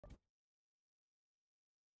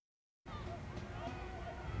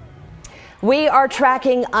We are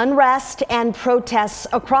tracking unrest and protests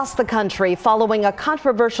across the country following a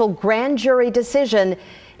controversial grand jury decision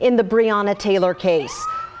in the Breonna Taylor case.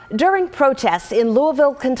 During protests in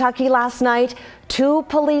Louisville, Kentucky last night, 2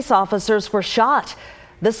 police officers were shot.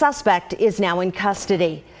 The suspect is now in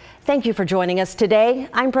custody. Thank you for joining us today.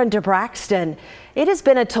 I'm Brenda Braxton. It has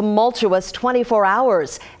been a tumultuous 24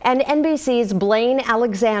 hours, and NBC's Blaine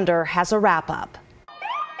Alexander has a wrap-up.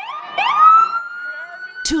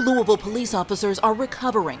 2 Louisville police officers are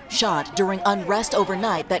recovering, shot during unrest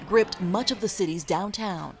overnight that gripped much of the city's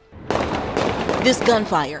downtown. This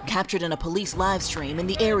gunfire captured in a police live stream in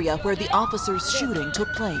the area where the officers' shooting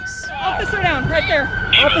took place. Officer down, right there.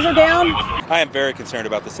 Officer down. I am very concerned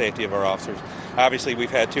about the safety of our officers. Obviously, we've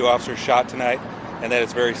had 2 officers shot tonight, and that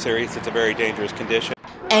is very serious. It's a very dangerous condition.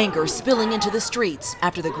 Anger spilling into the streets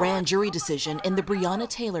after the grand jury decision in the Breonna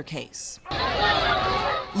Taylor case.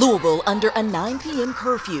 Louisville under a 9 p.m.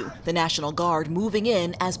 curfew, the National Guard moving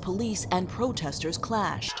in as police and protesters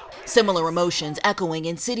clashed. Similar emotions echoing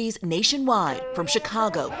in cities nationwide, from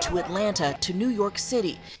Chicago to Atlanta to New York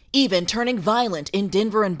City, even turning violent in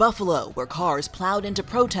Denver and Buffalo, where cars plowed into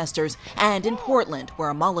protesters, and in Portland,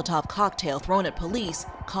 where a Molotov cocktail thrown at police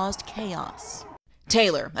caused chaos.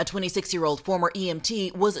 Taylor, a 26-year-old former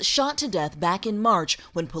EMT, was shot to death back in March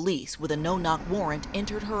when police with a no-knock warrant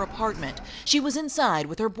entered her apartment. She was inside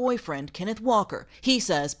with her boyfriend, Kenneth Walker. He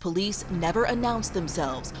says police never announced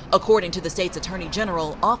themselves. According to the state's attorney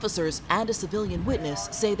general, officers and a civilian witness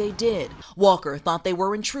say they did. Walker thought they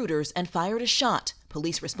were intruders and fired a shot.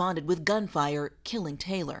 Police responded with gunfire, killing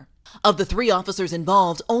Taylor. Of the 3 officers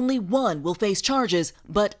involved, only 1 will face charges,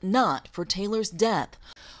 but not for Taylor's death.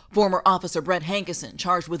 Former Officer Brett Hankison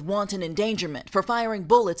charged with wanton endangerment for firing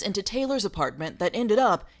bullets into Taylor's apartment that ended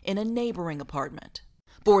up in a neighboring apartment.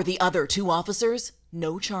 For the other 2 officers,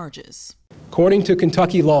 no charges. According to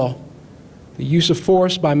Kentucky law, the use of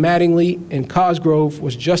force by Mattingly and Cosgrove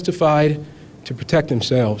was justified to protect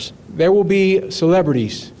themselves. There will be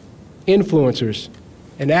celebrities, influencers,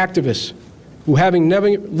 and activists who, having never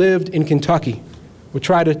lived in Kentucky, will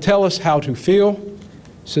try to tell us how to feel,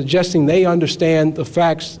 suggesting they understand the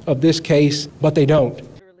facts of this case, but they don't.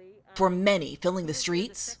 For many filling the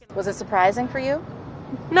streets. Was it surprising for you?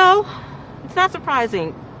 No, it's not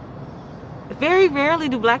surprising. Very rarely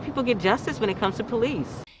do black people get justice when it comes to police.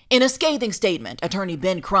 In a scathing statement, attorney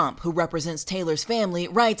Ben Crump, who represents Taylor's family,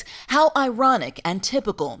 writes, "How ironic and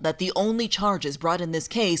typical that the only charges brought in this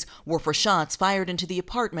case were for shots fired into the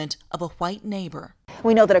apartment of a white neighbor."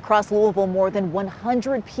 We know that across Louisville, more than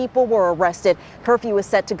 100 people were arrested. Curfew is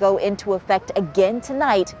set to go into effect again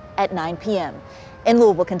tonight at 9 p.m. In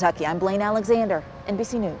Louisville, Kentucky, I'm Blaine Alexander,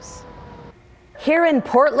 NBC News. Here in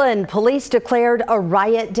Portland, police declared a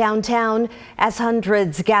riot downtown as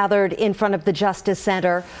hundreds gathered in front of the Justice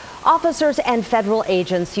Center. Officers and federal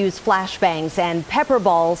agents used flashbangs and pepper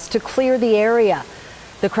balls to clear the area.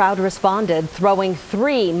 The crowd responded, throwing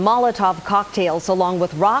 3 Molotov cocktails along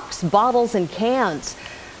with rocks, bottles, and cans.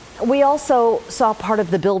 We also saw part of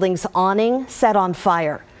the building's awning set on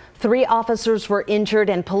fire. 3 officers were injured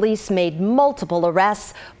and police made multiple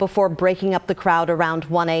arrests before breaking up the crowd around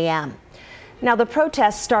 1 a.m. Now, the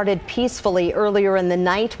protests started peacefully earlier in the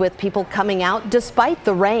night with people coming out despite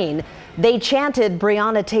the rain. They chanted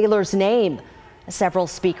Breonna Taylor's name. Several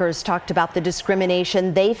speakers talked about the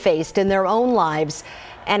discrimination they faced in their own lives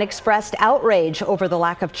and expressed outrage over the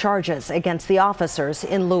lack of charges against the officers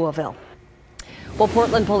in Louisville. Well,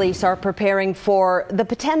 Portland police are preparing for the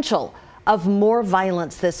potential of more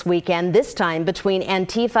violence this weekend, this time between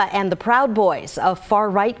Antifa and the Proud Boys, a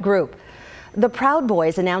far-right group. The Proud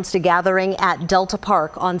Boys announced a gathering at Delta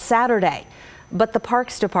Park on Saturday, but the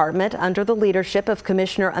Parks Department, under the leadership of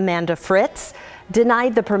Commissioner Amanda Fritz,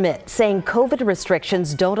 denied the permit, saying COVID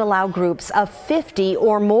restrictions don't allow groups of 50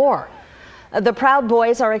 or more. The Proud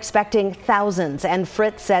Boys are expecting thousands, and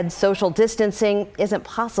Fritz said social distancing isn't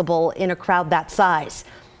possible in a crowd that size.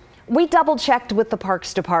 We double-checked with the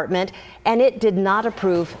Parks Department, and it did not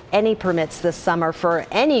approve any permits this summer for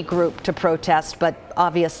any group to protest, but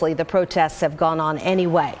obviously the protests have gone on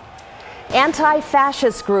anyway.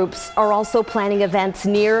 Anti-fascist groups are also planning events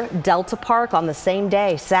near Delta Park on the same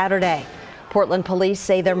day, Saturday. Portland police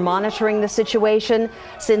say they're monitoring the situation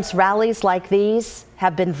since rallies like these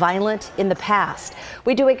have been violent in the past.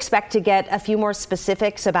 We do expect to get a few more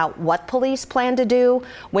specifics about what police plan to do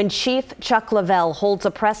when Chief Chuck Lavelle holds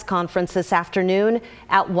a press conference this afternoon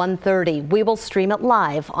at 1:30. We will stream it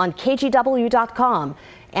live on KGW.com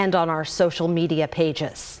and on our social media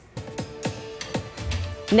pages.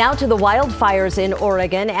 Now to the wildfires in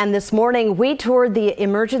Oregon, and this morning we toured the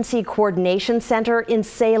Emergency Coordination Center in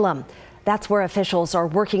Salem. That's where officials are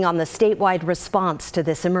working on the statewide response to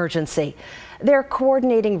this emergency. They're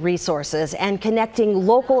coordinating resources and connecting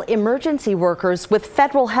local emergency workers with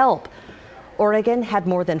federal help. Oregon had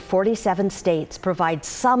more than 47 states provide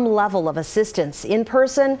some level of assistance in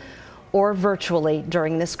person or virtually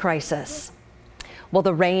during this crisis. Well,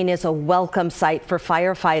 the rain is a welcome sight for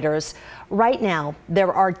firefighters. Right now,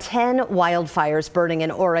 there are 10 wildfires burning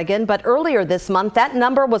in Oregon, but earlier this month, that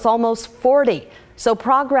number was almost 40. So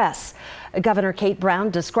progress. Governor Kate Brown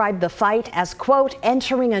described the fight as, quote,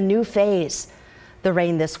 entering a new phase. The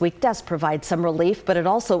rain this week does provide some relief, but it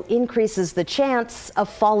also increases the chance of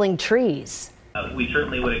falling trees. We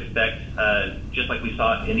certainly would expect, just like we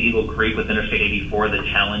saw in Eagle Creek with Interstate 84, the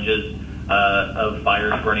challenges of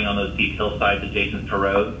fires burning on those steep hillsides adjacent to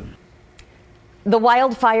roads. The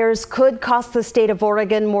wildfires could cost the state of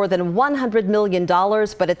Oregon more than $100 million,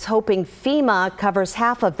 but it's hoping FEMA covers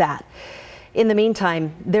half of that. In the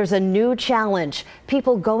meantime, there's a new challenge.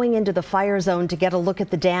 People going into the fire zone to get a look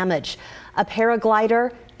at the damage. A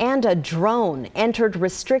paraglider and a drone entered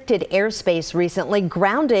restricted airspace recently,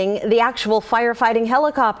 grounding the actual firefighting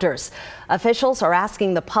helicopters. Officials are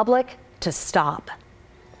asking the public to stop.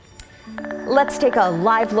 Let's take a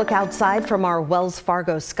live look outside from our Wells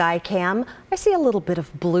Fargo sky cam. I see a little bit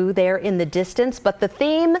of blue there in the distance, but the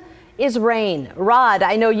theme is rain. Rod,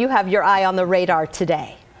 I know you have your eye on the radar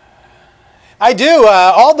today. I do,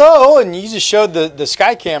 although, and you just showed the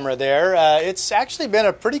sky camera there, it's actually been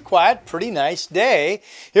a pretty quiet, pretty nice day.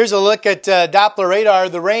 Here's a look at Doppler radar,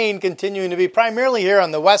 the rain continuing to be primarily here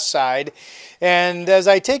on the west side. And as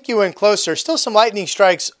I take you in closer, still some lightning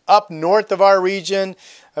strikes up north of our region,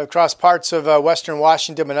 across parts of western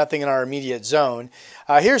Washington, but nothing in our immediate zone.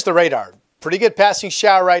 Here's the radar. Pretty good passing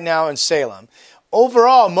shower right now in Salem.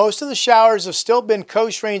 Overall, most of the showers have still been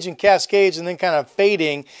Coast Range and Cascades and then kind of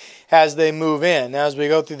fading as they move in. Now, as we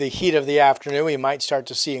go through the heat of the afternoon, we might start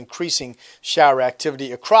to see increasing shower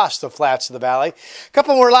activity across the flats of the valley. A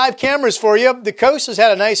couple more live cameras for you. The coast has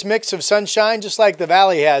had a nice mix of sunshine, just like the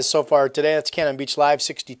valley has so far today. That's Cannon Beach Live,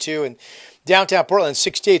 62, and downtown Portland,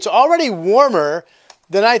 68. It's already warmer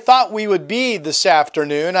than I thought we would be this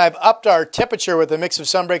afternoon. I've upped our temperature with a mix of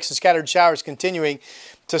sunbreaks and scattered showers continuing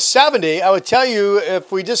to 70. I would tell you,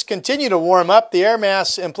 if we just continue to warm up, the air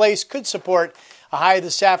mass in place could support a high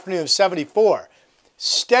this afternoon of 74.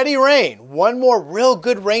 Steady rain. One more real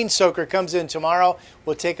good rain soaker comes in tomorrow.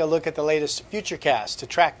 We'll take a look at the latest Futurecast to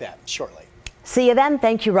track that shortly. See you then.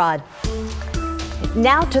 Thank you, Rod.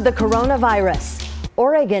 Now to the coronavirus.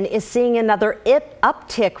 Oregon is seeing another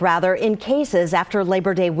uptick in cases after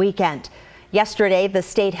Labor Day weekend. Yesterday, the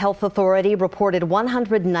state health authority reported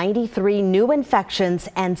 193 new infections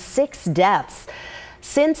and 6 deaths.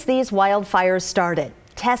 Since these wildfires started,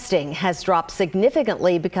 testing has dropped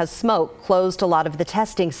significantly because smoke closed a lot of the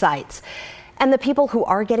testing sites. And the people who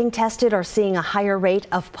are getting tested are seeing a higher rate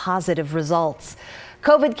of positive results.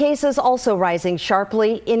 COVID cases also rising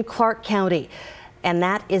sharply in Clark County. And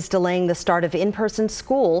that is delaying the start of in-person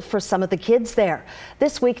school for some of the kids there.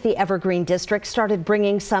 This week, the Evergreen District started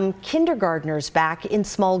bringing some kindergartners back in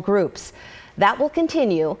small groups. That will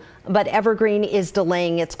continue, but Evergreen is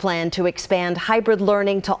delaying its plan to expand hybrid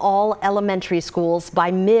learning to all elementary schools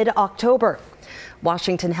by mid-October.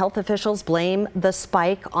 Washington health officials blame the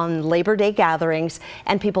spike on Labor Day gatherings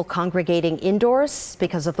and people congregating indoors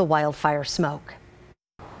because of the wildfire smoke.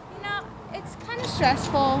 It's kind of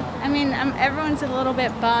stressful. I mean, everyone's a little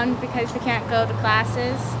bit bummed because they can't go to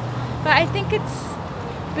classes. But I think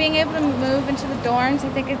it's being able to move into the dorms. I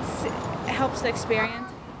think it helps the experience.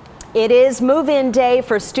 It is move-in day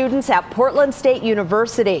for students at Portland State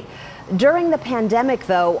University. During the pandemic,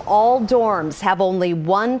 though, all dorms have only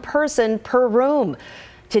one person per room.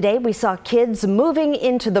 Today, we saw kids moving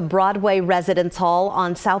into the Broadway Residence Hall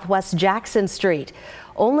on Southwest Jackson Street.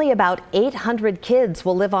 Only about 800 kids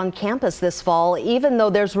will live on campus this fall, even though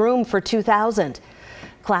there's room for 2,000.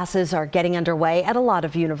 Classes are getting underway at a lot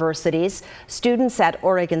of universities. Students at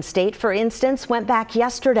Oregon State, for instance, went back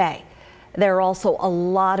yesterday. There are also a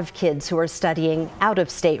lot of kids who are studying out of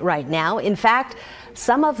state right now. In fact,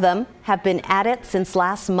 some of them have been at it since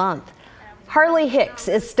last month. Harley Hicks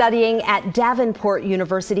is studying at Davenport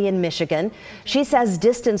University in Michigan. She says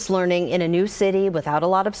distance learning in a new city without a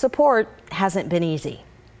lot of support hasn't been easy.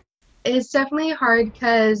 It's definitely hard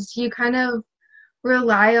because you kind of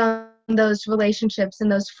rely on those relationships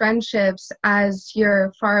and those friendships as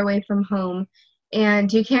you're far away from home.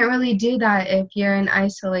 And you can't really do that if you're in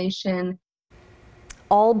isolation.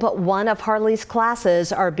 All but one of Harley's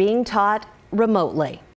classes are being taught remotely.